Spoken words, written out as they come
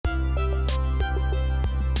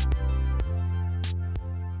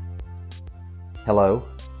Hello,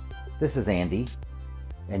 this is Andy,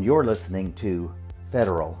 and you're listening to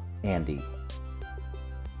Federal Andy.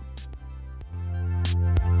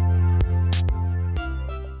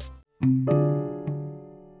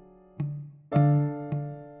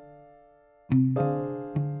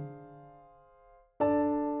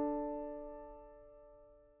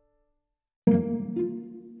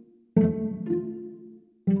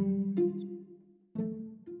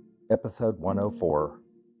 Episode 104,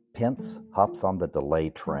 Pence hops on the delay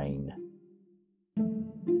train.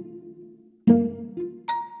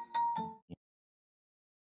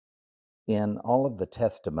 In all of the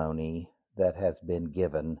testimony that has been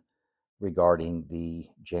given regarding the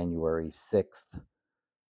January 6th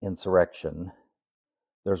insurrection,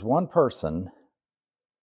 there's one person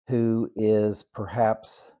who is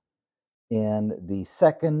perhaps in the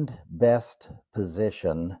second best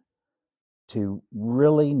position to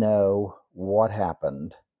really know what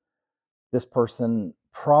happened. This person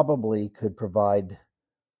probably could provide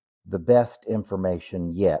the best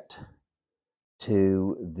information yet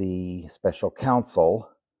to the special counsel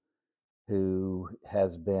who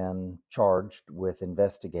has been charged with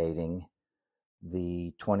investigating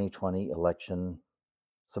the 2020 election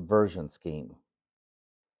subversion scheme.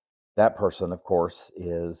 That person, of course,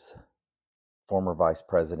 is former Vice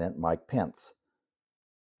President Mike Pence.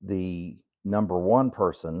 The number one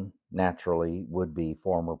person, naturally, would be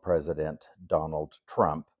former President Donald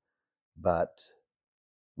Trump, but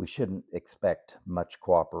we shouldn't expect much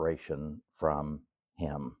cooperation from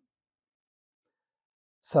him.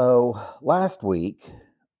 So last week,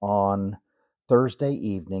 on Thursday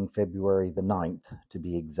evening, February the 9th to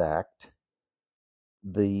be exact,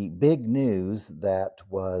 the big news that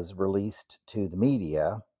was released to the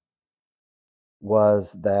media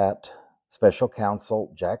was that Special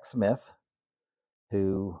Counsel Jack Smith,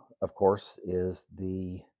 who, of course, is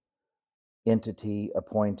the entity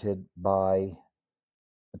appointed by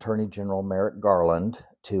Attorney General Merrick Garland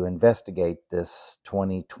to investigate this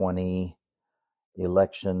 2020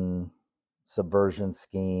 election subversion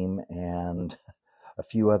scheme and a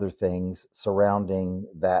few other things surrounding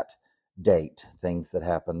that date, things that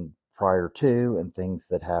happened prior to and things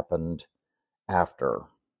that happened after.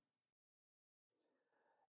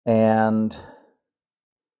 And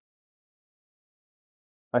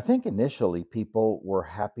I think initially people were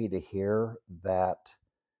happy to hear that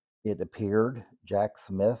it appeared Jack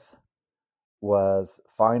Smith was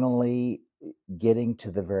finally getting to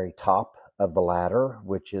the very top of the ladder,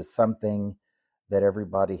 which is something that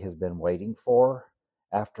everybody has been waiting for.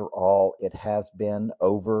 After all, it has been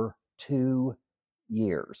over 2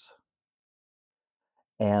 years.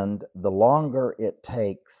 And the longer it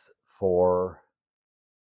takes for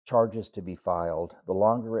charges to be filed, the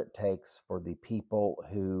longer it takes for the people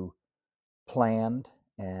who planned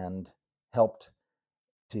and helped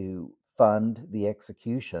to fund the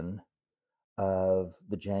execution of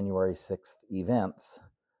the January 6th events,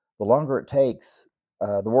 the longer it takes,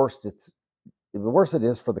 the worse it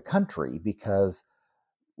is for the country, because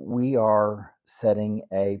we are setting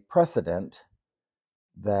a precedent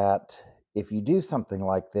that if you do something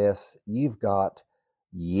like this, you've got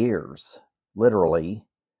years, literally,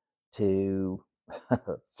 to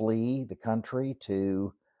flee the country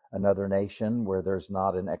to another nation where there's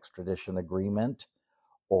not an extradition agreement,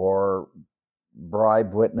 or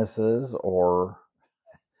bribe witnesses, or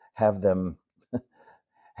have them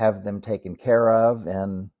taken care of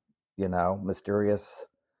in, mysterious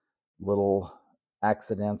little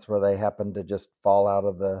accidents where they happen to just fall out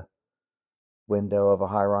of the window of a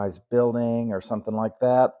high-rise building or something like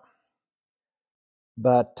that.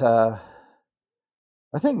 But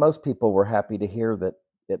I think most people were happy to hear that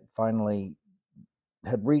it finally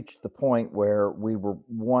had reached the point where we were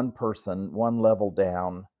one level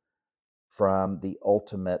down from the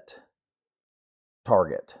ultimate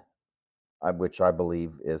target, which I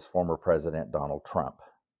believe is former President Donald Trump.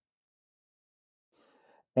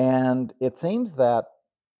 And it seems that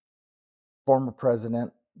former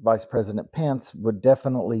Vice President Pence would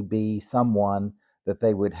definitely be someone that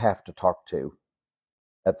they would have to talk to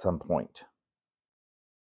at some point.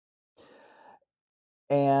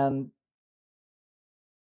 And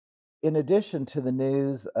in addition to the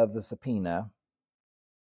news of the subpoena,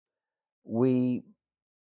 we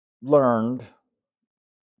learned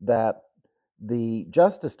that the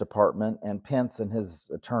Justice Department and Pence and his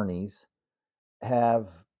attorneys have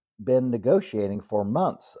been negotiating for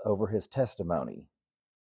months over his testimony.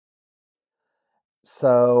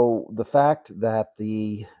 So the fact that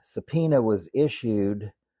the subpoena was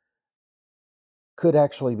issued could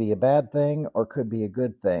actually be a bad thing or could be a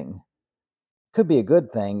good thing. Could be a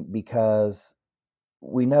good thing because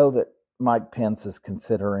we know that Mike Pence is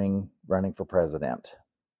considering running for president.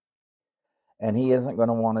 And he isn't going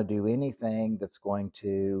to want to do anything that's going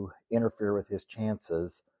to interfere with his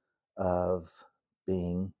chances of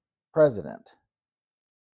being president.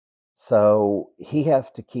 So he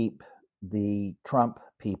has to keep the Trump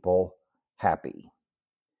people happy.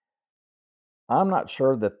 I'm not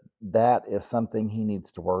sure that that is something he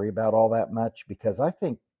needs to worry about all that much, because I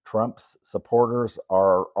think Trump's supporters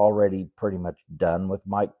are already pretty much done with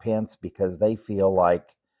Mike Pence, because they feel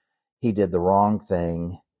like he did the wrong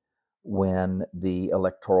thing when the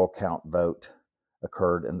electoral count vote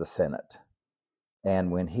occurred in the Senate.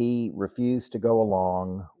 And when he refused to go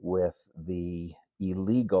along with the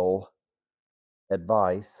illegal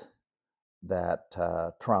advice that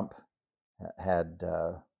Trump had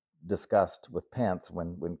discussed with Pence,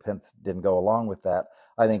 when Pence didn't go along with that,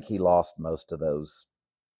 I think he lost most of those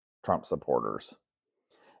Trump supporters.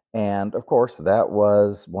 And of course, that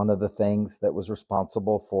was one of the things that was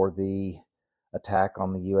responsible for the attack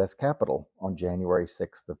on the U.S. Capitol on January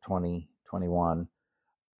 6th of 2021.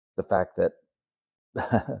 The fact that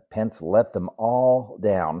Pence let them all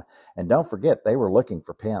down. And don't forget, they were looking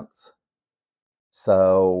for Pence.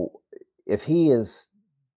 So if he is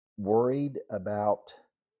worried about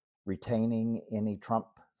retaining any Trump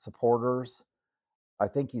supporters, I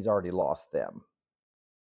think he's already lost them.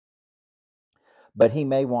 But he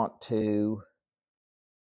may want to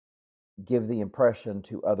give the impression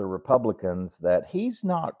to other Republicans that he's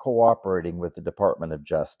not cooperating with the Department of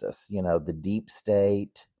Justice. You know, the deep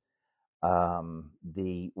state,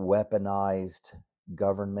 the weaponized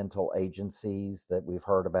governmental agencies that we've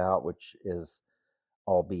heard about, which is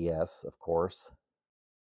all BS, of course.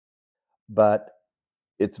 But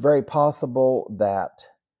it's very possible that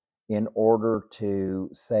in order to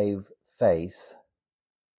save face,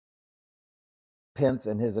 Pence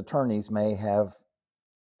and his attorneys may have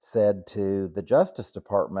said to the Justice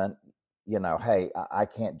Department, you know, hey, I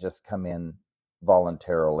can't just come in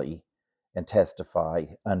voluntarily and testify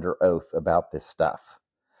under oath about this stuff,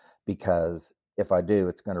 because if I do,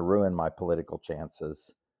 it's going to ruin my political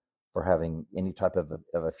chances for having any type of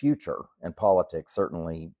a future in politics,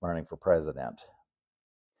 certainly running for president.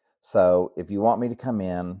 So if you want me to come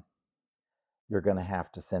in, you're going to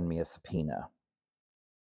have to send me a subpoena.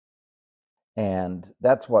 And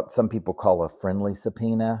that's what some people call a friendly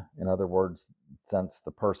subpoena. In other words, since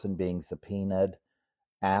the person being subpoenaed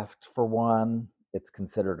asked for one, it's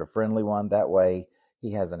considered a friendly one. That way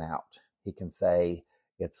he has an out. He can say,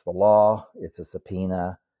 it's the law, it's a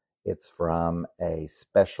subpoena, it's from a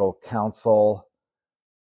special counsel,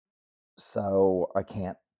 so I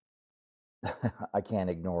can't I can't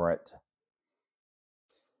ignore it.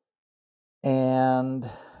 And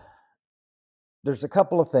there's a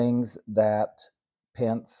couple of things that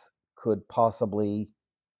Pence could possibly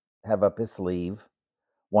have up his sleeve.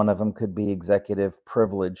 One of them could be executive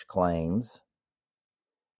privilege claims.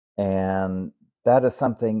 And that is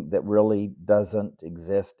something that really doesn't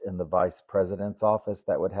exist in the vice president's office.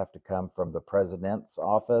 That would have to come from the president's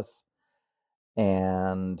office.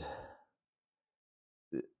 And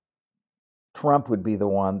Trump would be the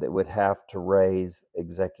one that would have to raise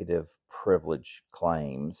executive privilege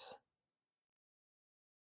claims.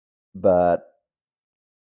 But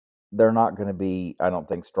they're not going to be, I don't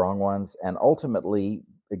think, strong ones. And ultimately,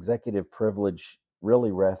 executive privilege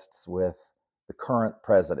really rests with the current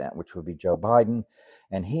president, which would be Joe Biden.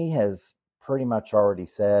 And he has pretty much already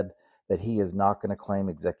said that he is not going to claim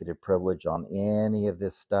executive privilege on any of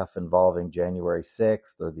this stuff involving January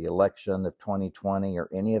 6th or the election of 2020 or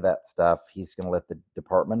any of that stuff. He's going to let the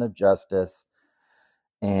Department of Justice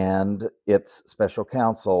and its special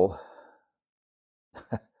counsel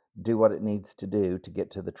do what it needs to do to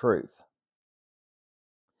get to the truth.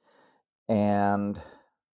 And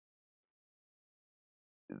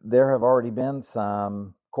there have already been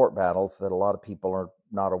some court battles that a lot of people are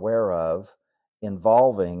not aware of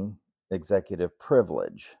involving executive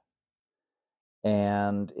privilege.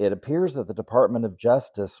 And it appears that the Department of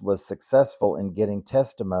Justice was successful in getting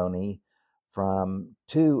testimony from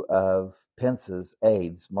two of Pence's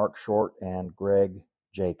aides, Mark Short and Greg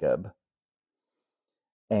Jacob.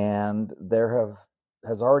 And there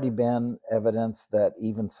has already been evidence that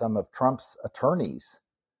even some of Trump's attorneys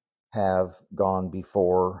have gone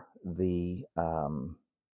before the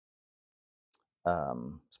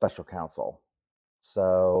special counsel.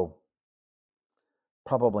 So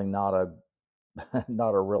probably not a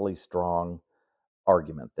not a really strong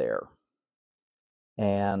argument there.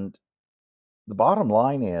 And the bottom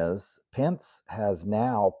line is Pence has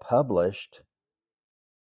now published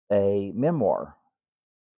a memoir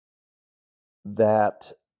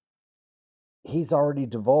that he's already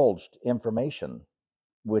divulged information,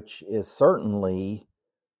 which is certainly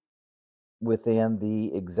within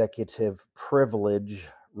the executive privilege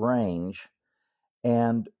range.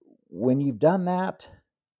 And when you've done that,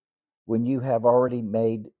 when you have already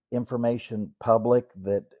made information public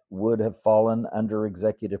that would have fallen under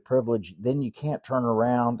executive privilege, then you can't turn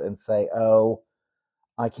around and say, oh,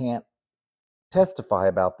 I can't testify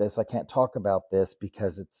about this. I can't talk about this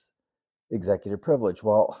because it's executive privilege.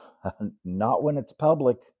 Well, not when it's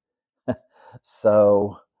public.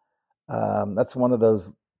 So that's one of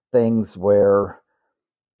those things where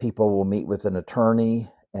people will meet with an attorney,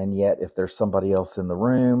 and yet if there's somebody else in the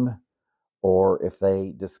room, or if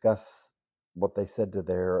they discuss what they said to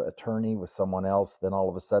their attorney with someone else, then all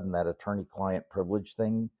of a sudden that attorney-client privilege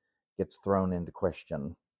thing gets thrown into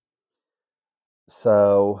question.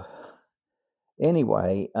 So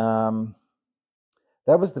anyway,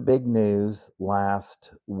 that was the big news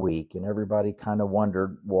last week, and everybody kind of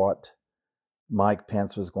wondered what Mike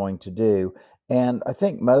Pence was going to do. And I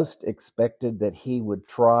think most expected that he would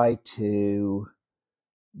try to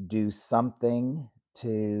do something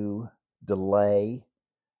to delay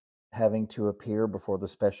having to appear before the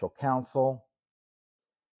special counsel.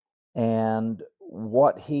 And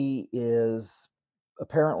what he is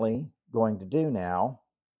apparently going to do now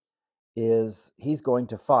is he's going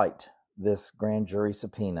to fight this grand jury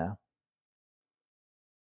subpoena.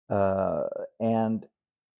 And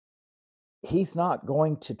he's not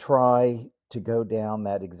going to try to go down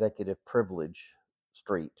that executive privilege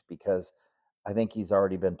street, because I think he's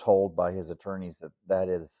already been told by his attorneys that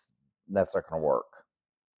that's not going to work.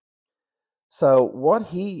 So what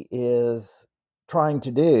he is trying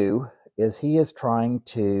to do is he is trying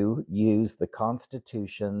to use the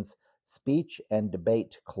Constitution's speech and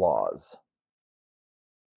debate clause.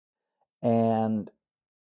 And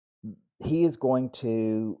he is going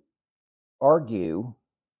to argue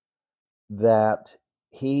that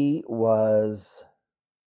he was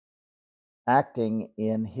acting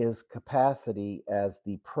in his capacity as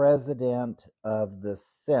the president of the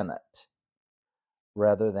Senate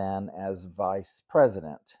rather than as vice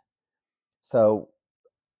president. So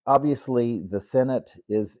obviously the Senate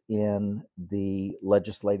is in the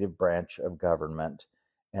legislative branch of government,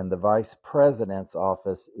 and the vice president's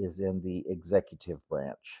office is in the executive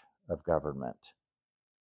branch of government.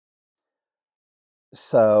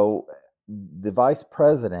 So the vice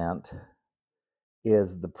president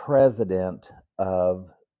is the president of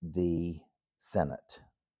the Senate.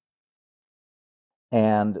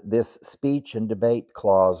 And this speech and debate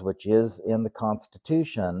clause, which is in the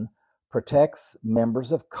Constitution, protects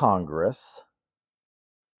members of Congress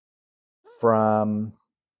from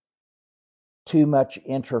too much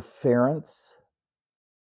interference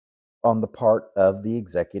on the part of the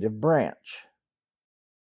executive branch.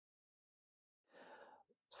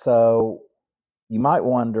 So you might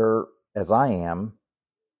wonder, as I am,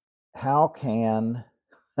 how can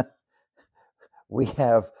we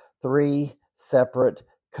have three separate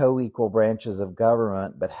co-equal branches of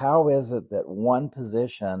government, but how is it that one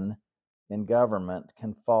position in government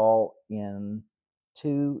can fall in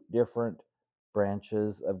two different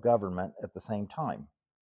branches of government at the same time?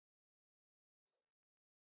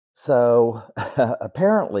 So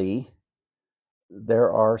apparently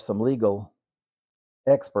there are some legal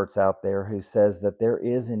experts out there who says that there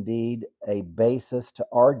is indeed a basis to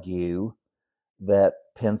argue that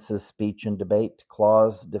Pence's speech and debate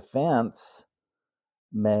clause defense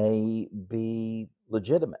may be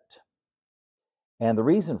legitimate. And the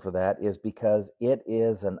reason for that is because it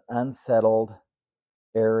is an unsettled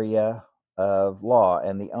area of law,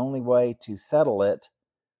 and the only way to settle it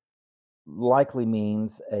likely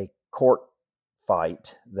means a court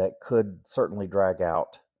fight that could certainly drag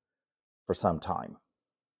out for some time,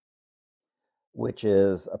 which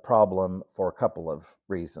is a problem for a couple of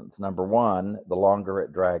reasons. Number one, the longer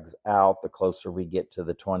it drags out, the closer we get to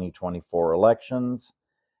the 2024 elections,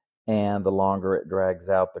 and the longer it drags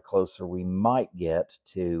out, the closer we might get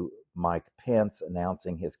to Mike Pence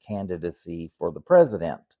announcing his candidacy for the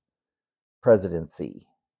presidency.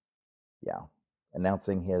 Yeah,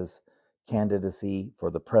 announcing his candidacy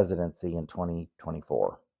for the presidency in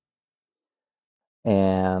 2024.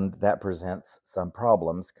 And that presents some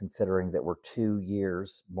problems, considering that we're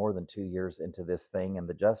more than 2 years into this thing, and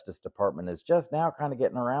the Justice Department is just now kind of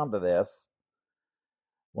getting around to this.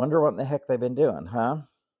 Wonder what in the heck they've been doing, huh?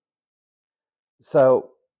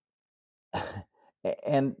 So,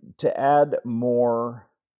 and to add more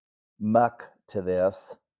muck to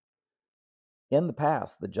this, in the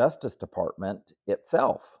past, the Justice Department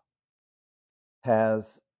itself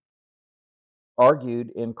has argued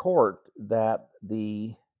in court that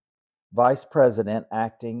the vice president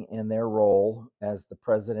acting in their role as the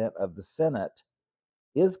president of the Senate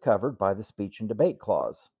is covered by the speech and debate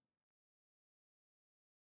clause.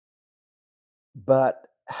 But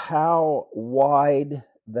how wide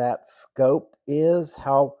that scope is,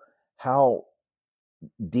 how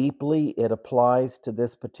deeply it applies to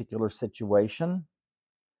this particular situation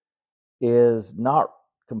is not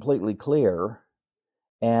completely clear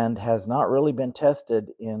and has not really been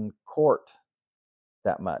tested in court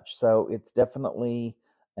that much. So it's definitely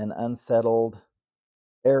an unsettled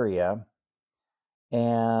area,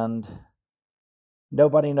 and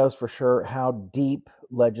nobody knows for sure how deep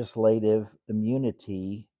legislative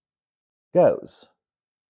immunity goes.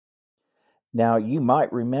 Now, you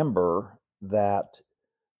might remember that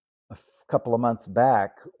a couple of months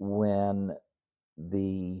back when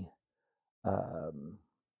the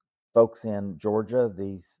folks in Georgia,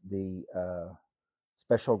 the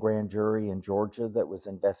special grand jury in Georgia that was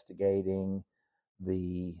investigating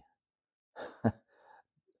the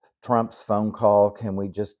Trump's phone call, can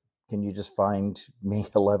you just find me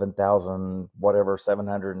 11,000 whatever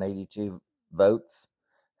 782 votes?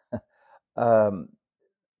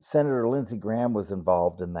 Senator Lindsey Graham was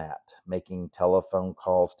involved in that, making telephone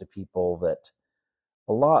calls to people that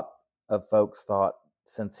a lot of folks thought,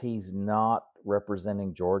 since he's not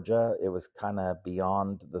representing Georgia, it was kind of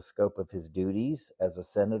beyond the scope of his duties as a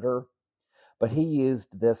senator. But he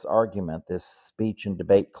used this argument, this speech and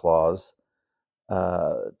debate clause,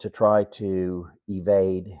 to try to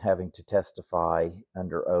evade having to testify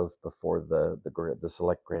under oath before the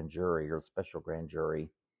select grand jury or special grand jury.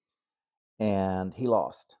 And he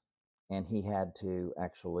lost, and he had to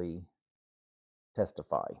actually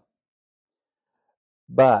testify.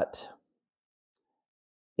 But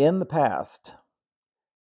in the past,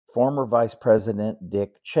 former Vice President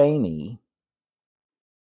Dick Cheney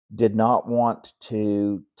did not want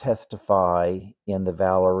to testify in the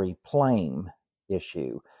Valerie Plame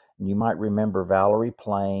issue. And you might remember Valerie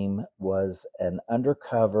Plame was an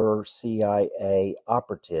undercover CIA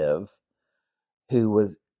operative who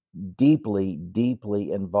was deeply,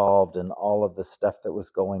 deeply involved in all of the stuff that was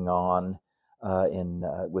going on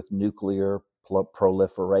with nuclear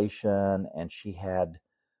proliferation, and she had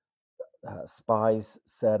spies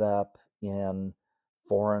set up in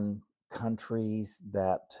foreign countries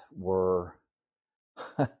that were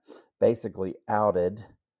basically outed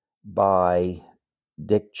by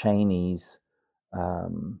Dick Cheney's.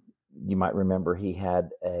 You might remember he had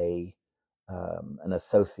an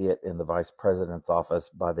associate in the vice president's office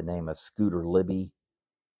by the name of Scooter Libby.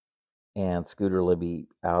 And Scooter Libby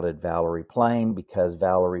outed Valerie Plame because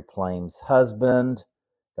Valerie Plame's husband,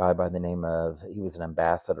 guy by the name of, he was an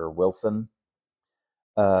ambassador, Wilson,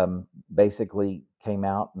 basically came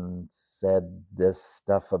out and said this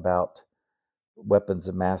stuff about weapons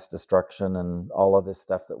of mass destruction, and all of this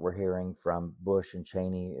stuff that we're hearing from Bush and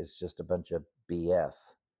Cheney is just a bunch of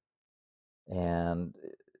BS. And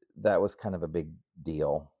that was kind of a big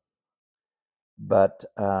deal. But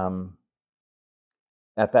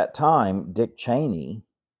at that time, Dick Cheney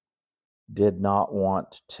did not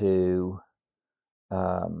want to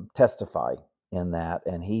testify in that,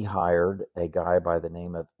 and he hired a guy by the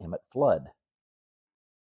name of Emmett Flood,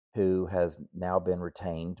 who has now been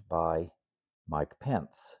retained by Mike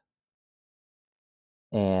Pence.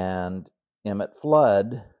 And Emmett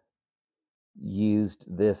Flood used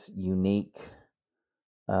this unique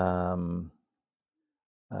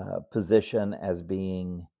position as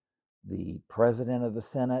being the president of the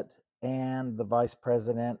Senate and the vice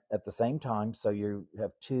president at the same time. So you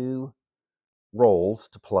have two roles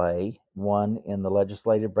to play, one in the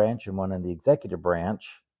legislative branch and one in the executive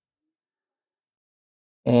branch.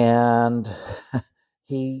 And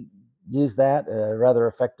he used that rather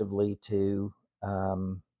effectively to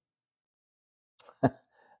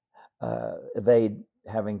evade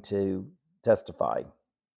having to testify.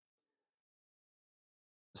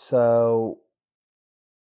 So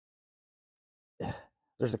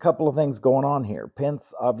there's a couple of things going on here.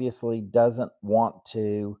 Pence obviously doesn't want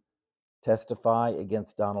to testify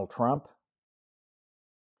against Donald Trump,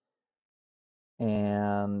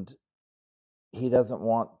 and he doesn't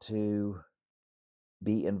want to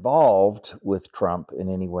be involved with Trump in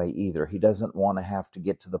any way either. He doesn't want to have to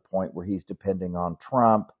get to the point where he's depending on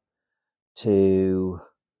Trump to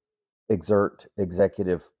exert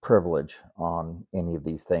executive privilege on any of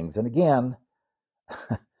these things. And again,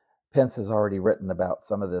 Pence has already written about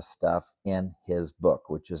some of this stuff in his book,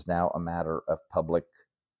 which is now a matter of public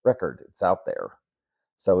record. It's out there.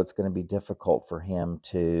 So it's going to be difficult for him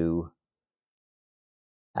to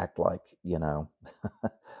act like,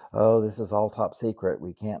 oh, this is all top secret.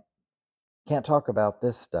 We can't can't talk about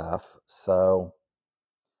this stuff. So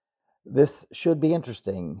this should be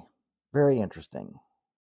interesting, very interesting.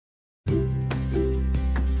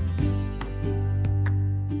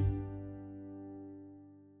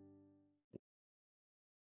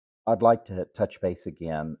 I'd like to touch base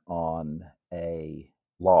again on a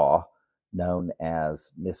law known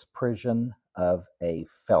as misprision of a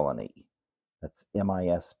felony. That's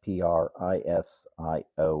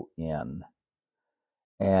MISPRISION.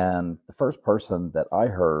 And the first person that I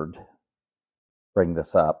heard bring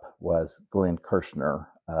this up was Glenn Kirshner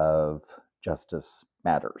of Justice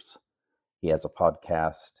Matters. He has a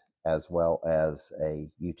podcast as well as a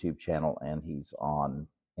YouTube channel, and he's on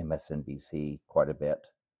MSNBC quite a bit.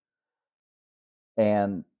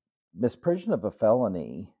 And misprision of a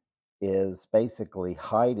felony is basically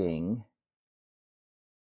hiding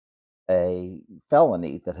a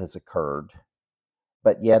felony that has occurred,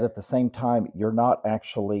 but yet at the same time, you're not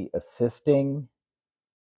actually assisting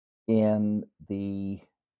in the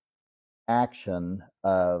action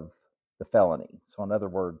of the felony. So, in other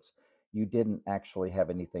words, you didn't actually have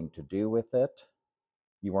anything to do with it.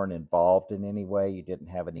 You weren't involved in any way. You didn't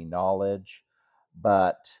have any knowledge,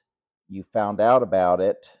 but you found out about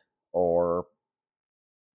it, or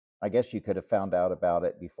I guess you could have found out about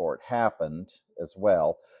it before it happened as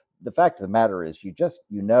well. The fact of the matter is you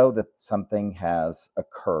know that something has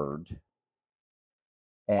occurred,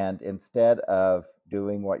 and instead of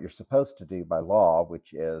doing what you're supposed to do by law,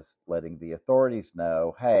 which is letting the authorities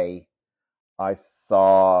know, hey, I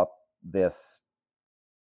saw this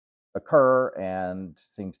occur and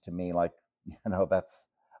seems to me like, that's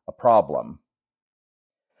a problem.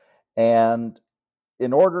 And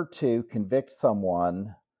in order to convict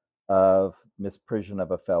someone of misprision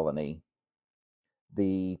of a felony,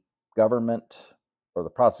 the government or the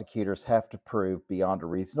prosecutors have to prove beyond a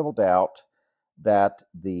reasonable doubt that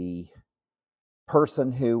the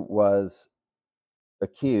person who was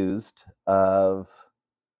accused of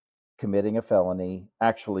committing a felony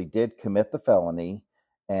actually did commit the felony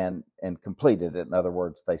and completed it. In other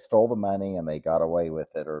words, they stole the money and they got away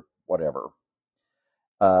with it or whatever.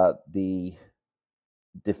 The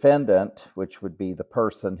defendant, which would be the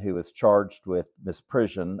person who is charged with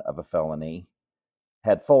misprision of a felony,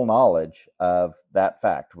 had full knowledge of that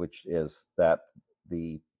fact, which is that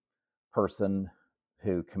the person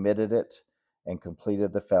who committed it and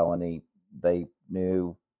completed the felony, they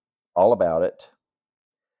knew all about it.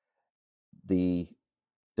 The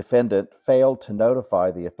defendant failed to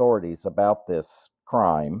notify the authorities about this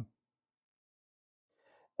crime,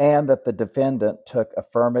 and that the defendant took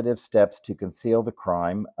affirmative steps to conceal the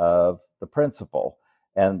crime of the principal.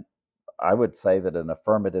 And I would say that an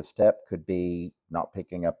affirmative step could be not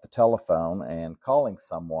picking up the telephone and calling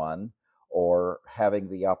someone, or having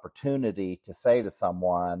the opportunity to say to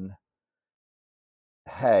someone,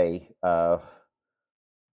 hey,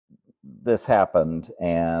 this happened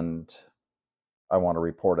and I want to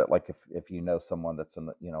report it. Like if you know someone that's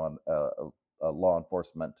a law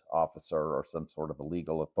enforcement officer or some sort of a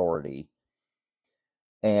legal authority.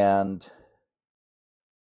 And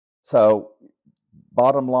so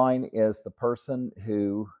bottom line is the person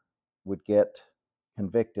who would get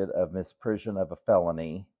convicted of misprision of a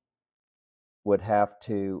felony would have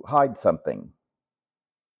to hide something.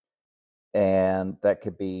 And that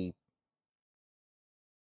could be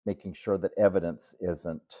making sure that evidence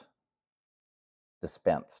isn't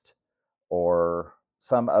dispensed, or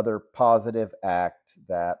some other positive act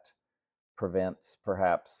that prevents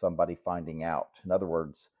perhaps somebody finding out. In other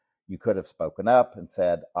words, you could have spoken up and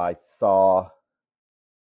said, I saw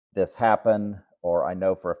this happen, or I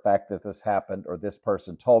know for a fact that this happened, or this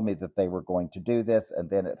person told me that they were going to do this and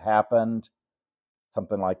then it happened,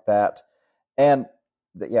 something like that. And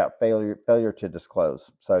failure to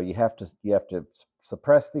disclose. So you have to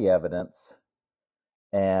suppress the evidence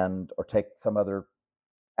or take some other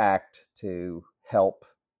act to help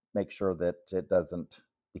make sure that it doesn't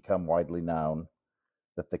become widely known,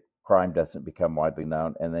 that the crime doesn't become widely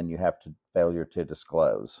known, and then you have to failure to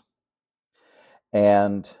disclose.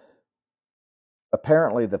 And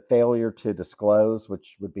apparently the failure to disclose,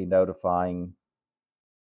 which would be notifying,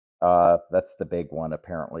 that's the big one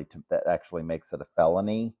apparently, that actually makes it a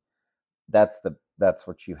felony. That's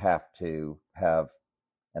what you have to have.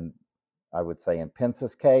 And I would say in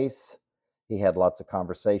Pence's case, he had lots of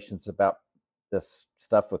conversations about this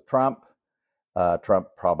stuff with Trump. Trump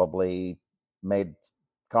probably made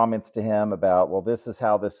comments to him about, well, this is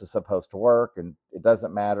how this is supposed to work, and it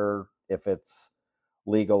doesn't matter if it's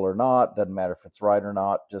legal or not, doesn't matter if it's right or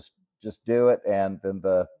not, just do it, and then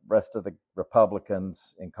the rest of the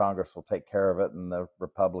Republicans in Congress will take care of it, and the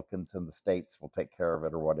Republicans in the states will take care of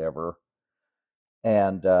it, or whatever.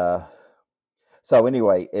 And so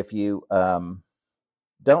anyway, if you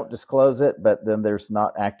don't disclose it, but then there's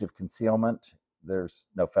not active concealment, there's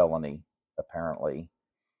no felony, apparently.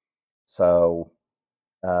 So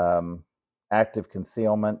active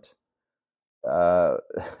concealment, uh,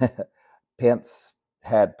 Pence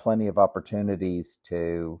had plenty of opportunities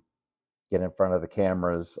to get in front of the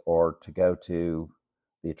cameras or to go to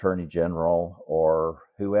the attorney general or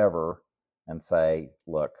whoever and say,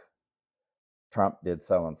 look, Trump did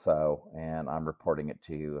so and so, and I'm reporting it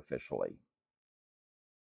to you officially.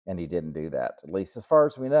 And he didn't do that. At least as far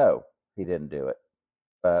as we know, he didn't do it.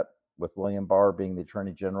 But with William Barr being the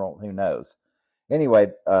attorney general, who knows? Anyway,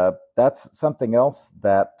 that's something else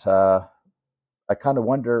that I kind of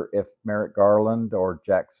wonder if Merrick Garland or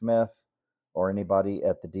Jack Smith or anybody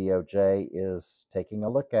at the DOJ is taking a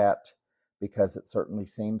look at, because it certainly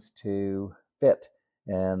seems to fit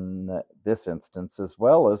in this instance as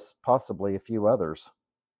well as possibly a few others.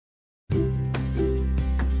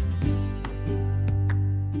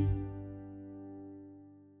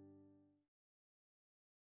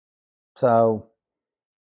 So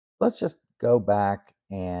let's just go back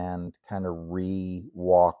and kind of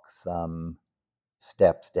re-walk some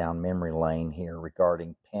steps down memory lane here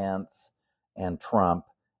regarding Pence and Trump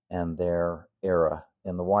and their era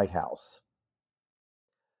in the White House.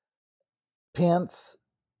 Pence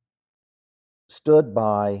stood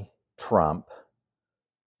by Trump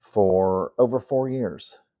for over 4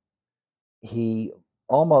 years. He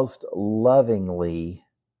almost lovingly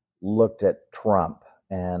looked at Trump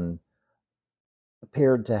and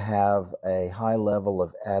appeared to have a high level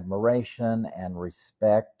of admiration and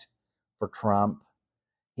respect for Trump.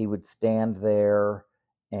 He would stand there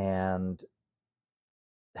and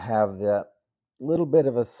have that little bit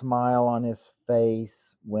of a smile on his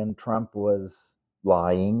face when Trump was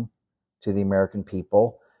lying to the American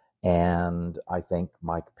people. And I think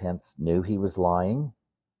Mike Pence knew he was lying.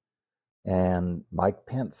 And Mike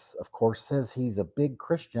Pence, of course, says he's a big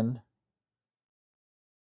Christian.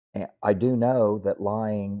 And I do know that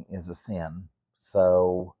lying is a sin.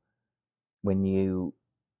 So when you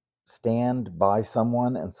stand by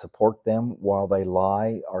someone and support them while they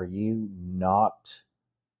lie, are you not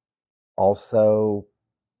also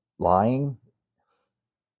lying?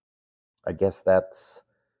 I guess that's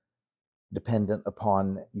dependent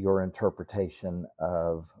upon your interpretation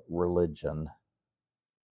of religion.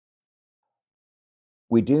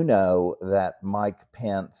 We do know that Mike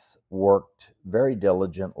Pence worked very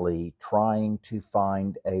diligently trying to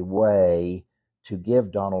find a way to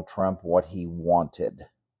give Donald Trump what he wanted.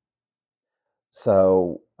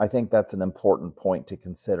 So I think that's an important point to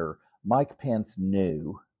consider. Mike Pence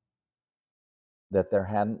knew that there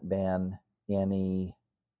hadn't been any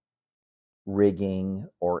rigging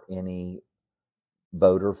or any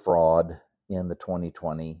voter fraud in the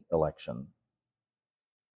 2020 election.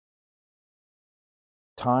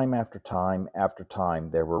 Time after time after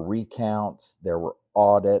time, there were recounts, there were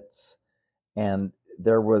audits, and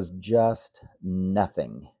there was just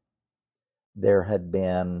nothing. There had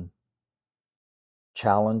been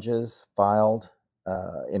challenges filed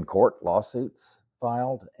in court, lawsuits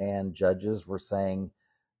filed, and judges were saying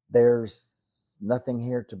there's nothing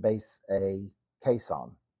here to base a case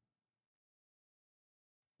on.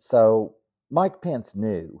 So Mike Pence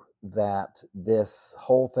knew that this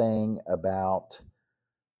whole thing about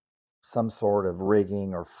some sort of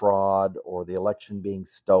rigging or fraud or the election being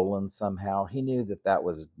stolen somehow, he knew that that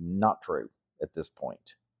was not true at this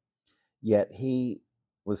point. Yet he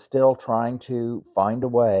was still trying to find a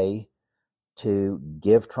way to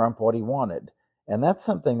give Trump what he wanted. And that's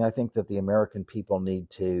something I think that the American people need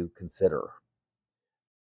to consider.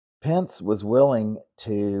 Pence was willing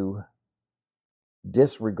to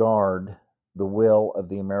disregard the will of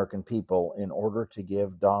the American people in order to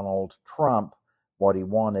give Donald Trump what he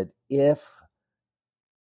wanted if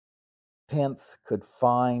Pence could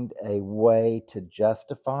find a way to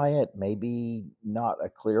justify it, maybe not a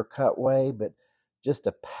clear-cut way, but just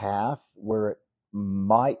a path where it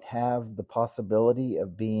might have the possibility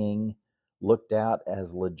of being looked at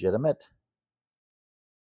as legitimate.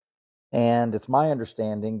 And it's my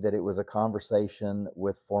understanding that it was a conversation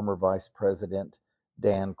with former Vice President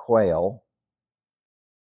Dan Quayle,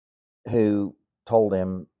 who told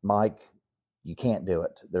him, Mike, you can't do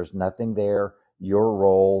it. There's nothing there. Your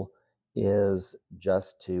role is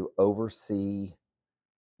just to oversee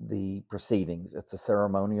the proceedings. It's a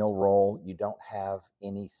ceremonial role. You don't have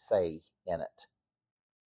any say in it.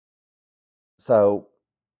 So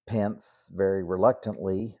Pence very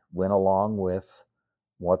reluctantly went along with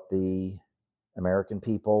what the American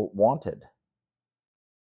people wanted.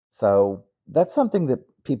 So that's something that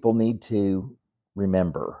people need to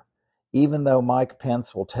remember, even though Mike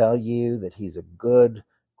Pence will tell you that he's a good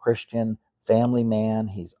Christian family man,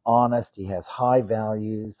 he's honest, he has high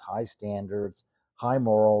values, high standards, high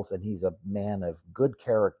morals, and he's a man of good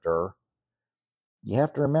character, you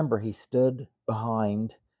have to remember he stood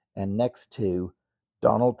behind and next to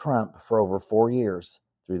Donald Trump for over 4 years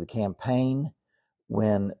through the campaign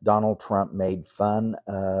when Donald Trump made fun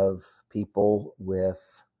of people with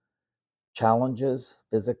challenges,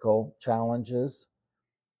 physical challenges.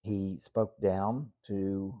 He spoke down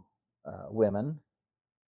to women,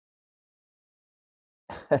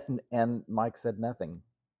 and Mike said nothing.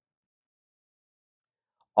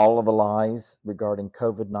 All of the lies regarding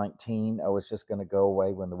COVID-19, oh, it's just going to go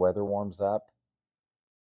away when the weather warms up.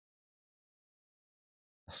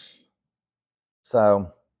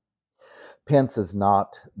 So Pence is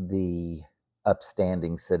not the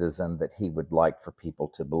upstanding citizen that he would like for people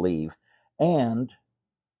to believe. And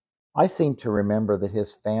I seem to remember that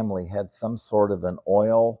his family had some sort of an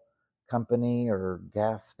oil company or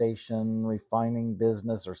gas station refining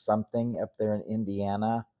business or something up there in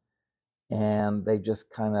Indiana. And they just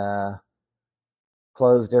kind of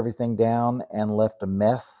closed everything down and left a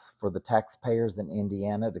mess for the taxpayers in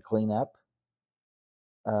Indiana to clean up.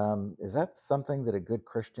 Is that something that a good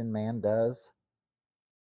Christian man does?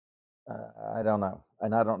 I don't know.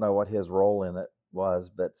 And I don't know what his role in it was,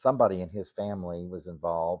 but somebody in his family was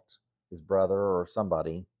involved, his brother or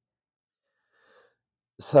somebody.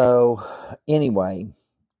 So, anyway,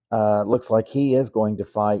 looks like he is going to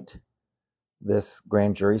fight this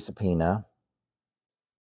grand jury subpoena.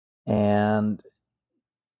 And,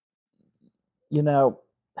 you know,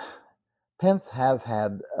 Pence has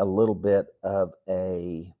had a little bit of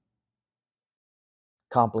a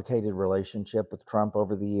complicated relationship with Trump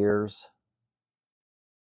over the years.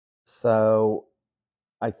 So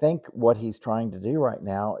I think what he's trying to do right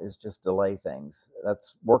now is just delay things.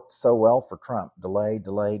 That's worked so well for Trump. Delay,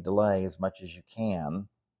 delay, delay as much as you can.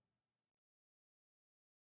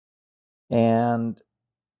 And,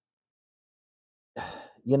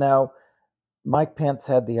 you know, Mike Pence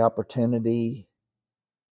had the opportunity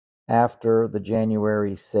after the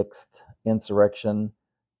January 6th insurrection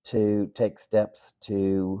to take steps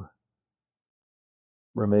to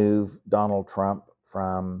remove Donald Trump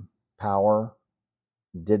from power.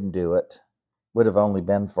 Didn't do it. Would have only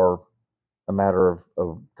been for a matter of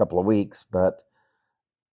a couple of weeks, but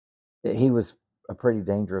he was a pretty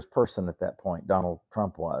dangerous person at that point, Donald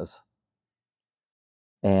Trump was.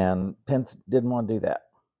 And Pence didn't want to do that.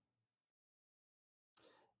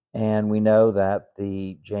 And we know that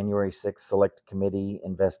the January 6th Select Committee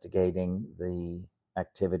investigating the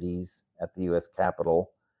activities at the U.S.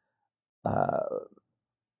 Capitol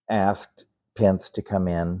asked Pence to come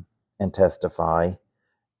in and testify,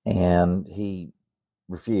 and he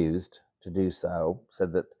refused to do so,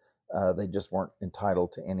 said that they just weren't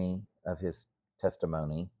entitled to any of his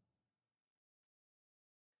testimony.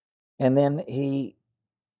 And then he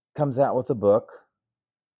comes out with a book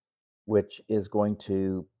which is going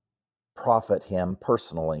to profit him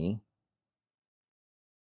personally.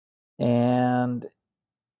 And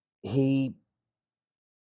he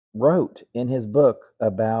wrote in his book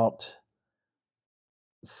about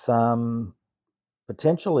some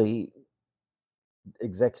potentially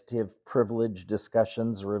executive privilege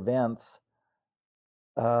discussions or events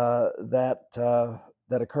that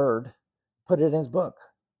occurred, put it in his book.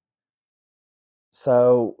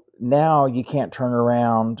 So now you can't turn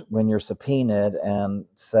around when you're subpoenaed and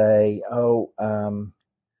say, oh,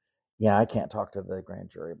 yeah, I can't talk to the grand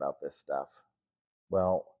jury about this stuff.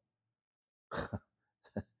 Well,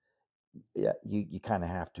 yeah, you kind of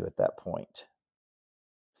have to at that point.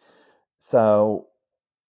 So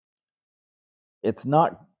it's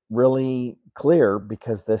not really clear,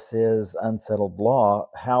 because this is unsettled law,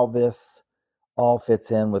 how this all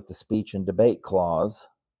fits in with the speech and debate clause.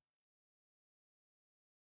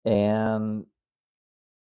 And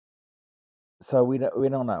so we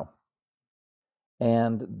don't know.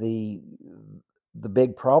 And the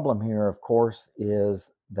big problem here, of course,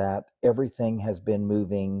 is that everything has been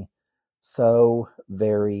moving so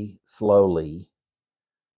very slowly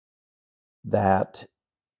that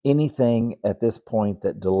anything at this point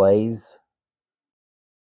that delays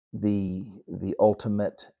the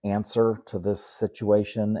ultimate answer to this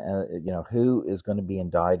situation, who is going to be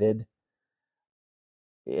indicted,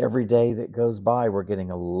 every day that goes by, we're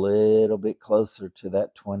getting a little bit closer to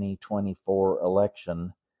that 2024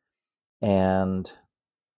 election. And,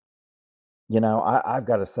 I've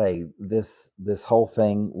got to say, this whole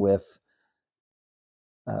thing with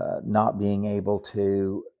not being able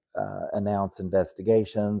to announce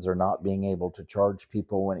investigations or not being able to charge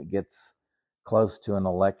people when it gets close to an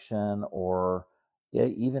election, or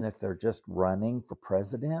even if they're just running for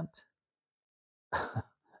president,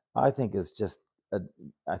 I think is just,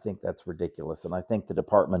 I think that's ridiculous. And I think the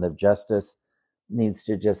Department of Justice needs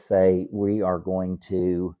to just say, we are going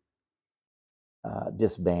to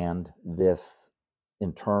disband this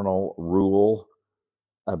internal rule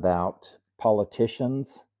about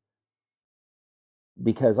politicians,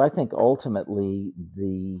 because I think ultimately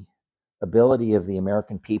the ability of the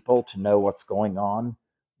American people to know what's going on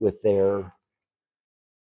with their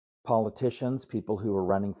politicians, people who are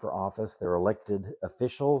running for office, their elected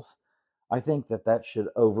officials, I think that that should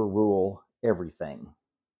overrule everything.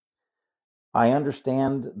 I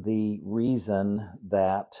understand the reason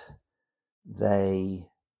that they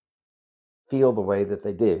feel the way that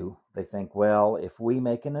they do. They think, well, if we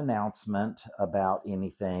make an announcement about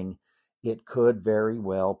anything, it could very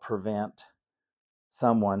well prevent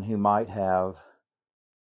someone who might have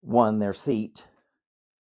won their seat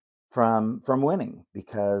from winning,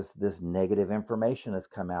 because this negative information has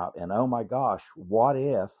come out. And oh my gosh, what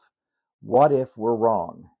if we're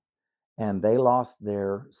wrong and they lost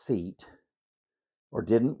their seat or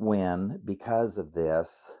didn't win because of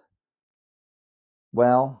this?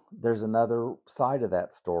 Well, there's another side of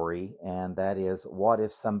that story, and that is, what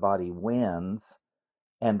if somebody wins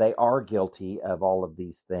and they are guilty of all of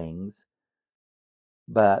these things,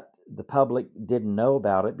 but the public didn't know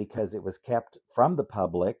about it because it was kept from the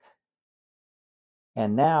public?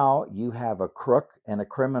 And now you have a crook and a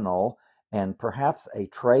criminal and perhaps a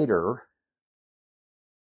traitor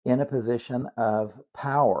in a position of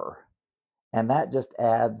power. And that just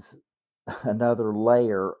adds another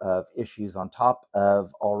layer of issues on top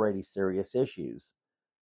of already serious issues.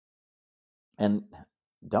 And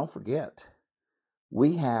don't forget,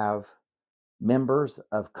 we have members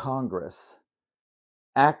of Congress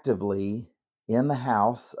actively in the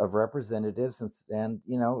House of Representatives and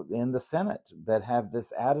in the Senate that have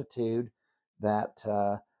this attitude that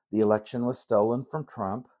the election was stolen from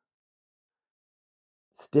Trump.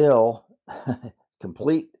 Still,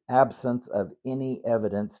 complete absence of any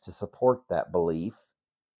evidence to support that belief.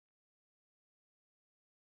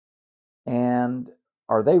 And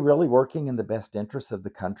are they really working in the best interests of the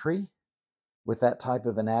country with that type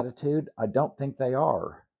of an attitude? I don't think they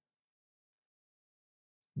are.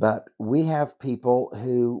 But we have people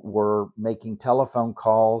who were making telephone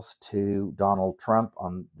calls to Donald Trump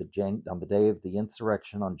on the day of the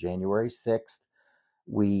insurrection on January 6th.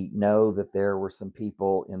 We know that there were some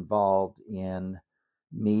people involved in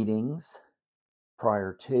meetings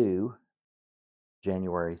prior to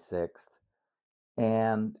January 6th,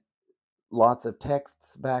 and lots of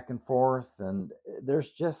texts back and forth. And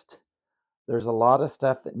there's a lot of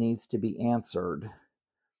stuff that needs to be answered.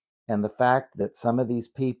 And the fact that some of these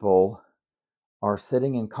people are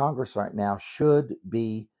sitting in Congress right now should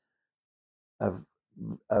be of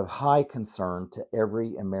high concern to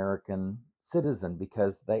every American citizen,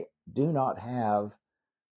 because they do not have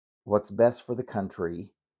what's best for the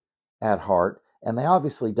country at heart. And they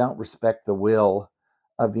obviously don't respect the will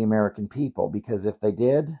of the American people, because if they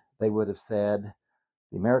did, they would have said,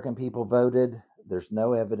 the American people voted. There's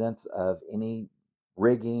no evidence of any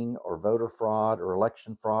rigging or voter fraud or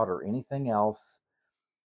election fraud or anything else.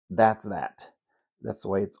 That's that. That's the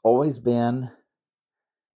way it's always been,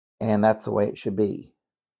 and that's the way it should be.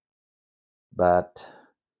 But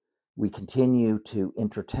we continue to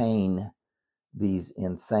entertain these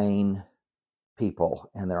insane people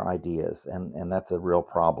and their ideas, and that's a real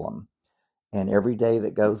problem. And every day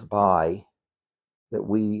that goes by that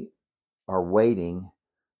we are waiting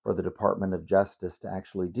for the Department of Justice to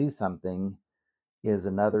actually do something is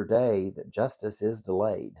another day that justice is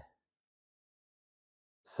delayed.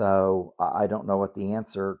 So I don't know what the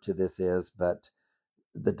answer to this is, but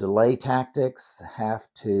the delay tactics have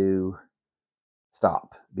to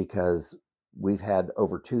stop, because we've had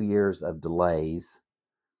over 2 years of delays.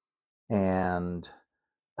 And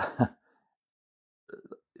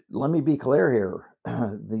let me be clear here.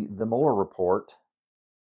 The Mueller report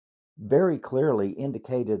very clearly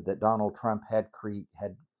indicated that Donald Trump had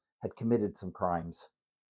committed some crimes.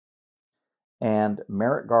 And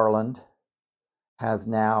Merrick Garland has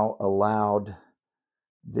now allowed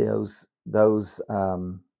those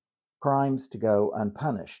crimes to go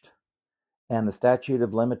unpunished. And the statute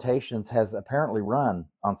of limitations has apparently run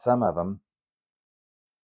on some of them.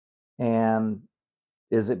 And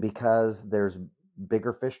is it because there's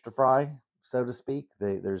bigger fish to fry, so to speak?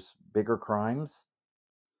 There's bigger crimes?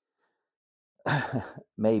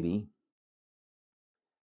 Maybe.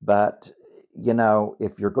 But,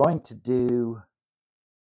 if you're going to do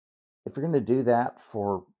that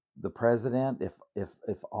for the president,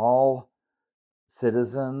 if all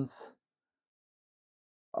citizens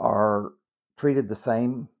are treated the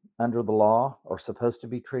same under the law, or supposed to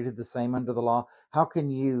be treated the same under the law, how can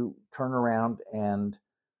you turn around and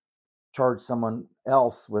charge someone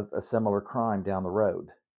else with a similar crime down the road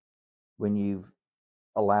when you've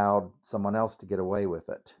allowed someone else to get away with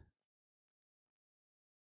it?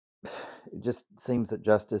 It just seems that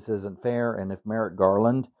justice isn't fair, and if Merrick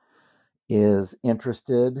Garland is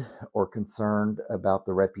interested or concerned about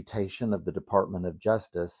the reputation of the Department of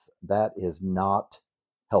Justice, that is not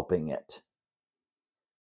helping it.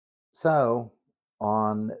 So,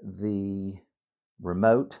 on the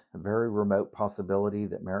very remote possibility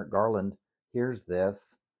that Merrick Garland hears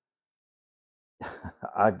this,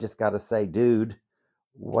 I've just got to say, dude,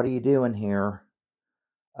 what are you doing here?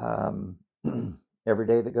 Every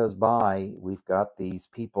day that goes by, we've got these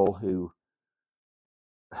people who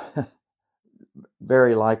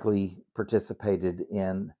very likely participated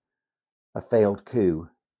in a failed coup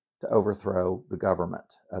to overthrow the government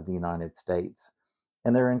of the United States,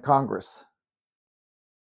 and they're in Congress.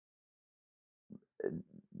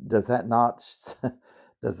 Does that not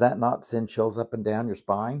send chills up and down your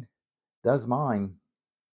spine? Does mine.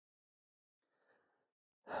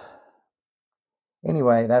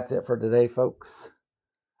 Anyway, that's it for today, folks.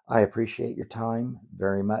 I appreciate your time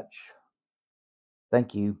very much.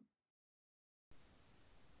 Thank you.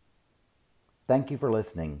 Thank you for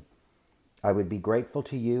listening. I would be grateful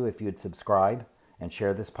to you if you'd subscribe and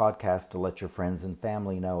share this podcast to let your friends and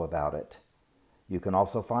family know about it. You can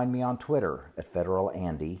also find me on Twitter at Federal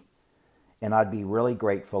Andy, and I'd be really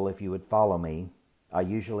grateful if you would follow me. I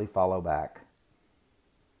usually follow back.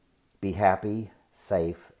 Be happy,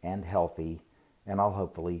 safe, and healthy, and I'll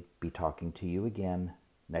hopefully be talking to you again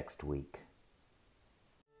next week.